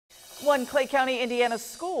One Clay County, Indiana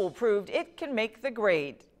school proved it can make the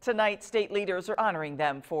grade. Tonight, state leaders are honoring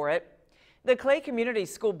them for it. The Clay Community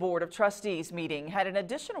School Board of Trustees meeting had an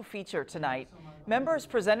additional feature tonight. Members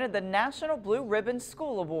presented the National Blue Ribbon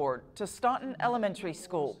School Award to Staunton Elementary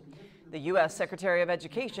School. The U.S. Secretary of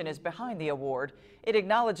Education is behind the award. It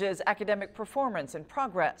acknowledges academic performance and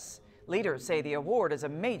progress. Leaders say the award is a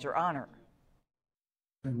major honor.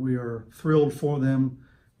 And we are thrilled for them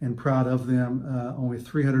and proud of them. Only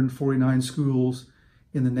 349 schools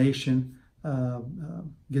in the nation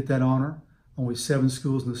get that honor. Only 7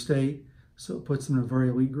 schools in the state, so it puts them in a very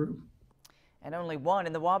elite group. And only one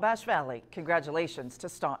in the Wabash Valley. Congratulations to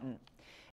Staunton.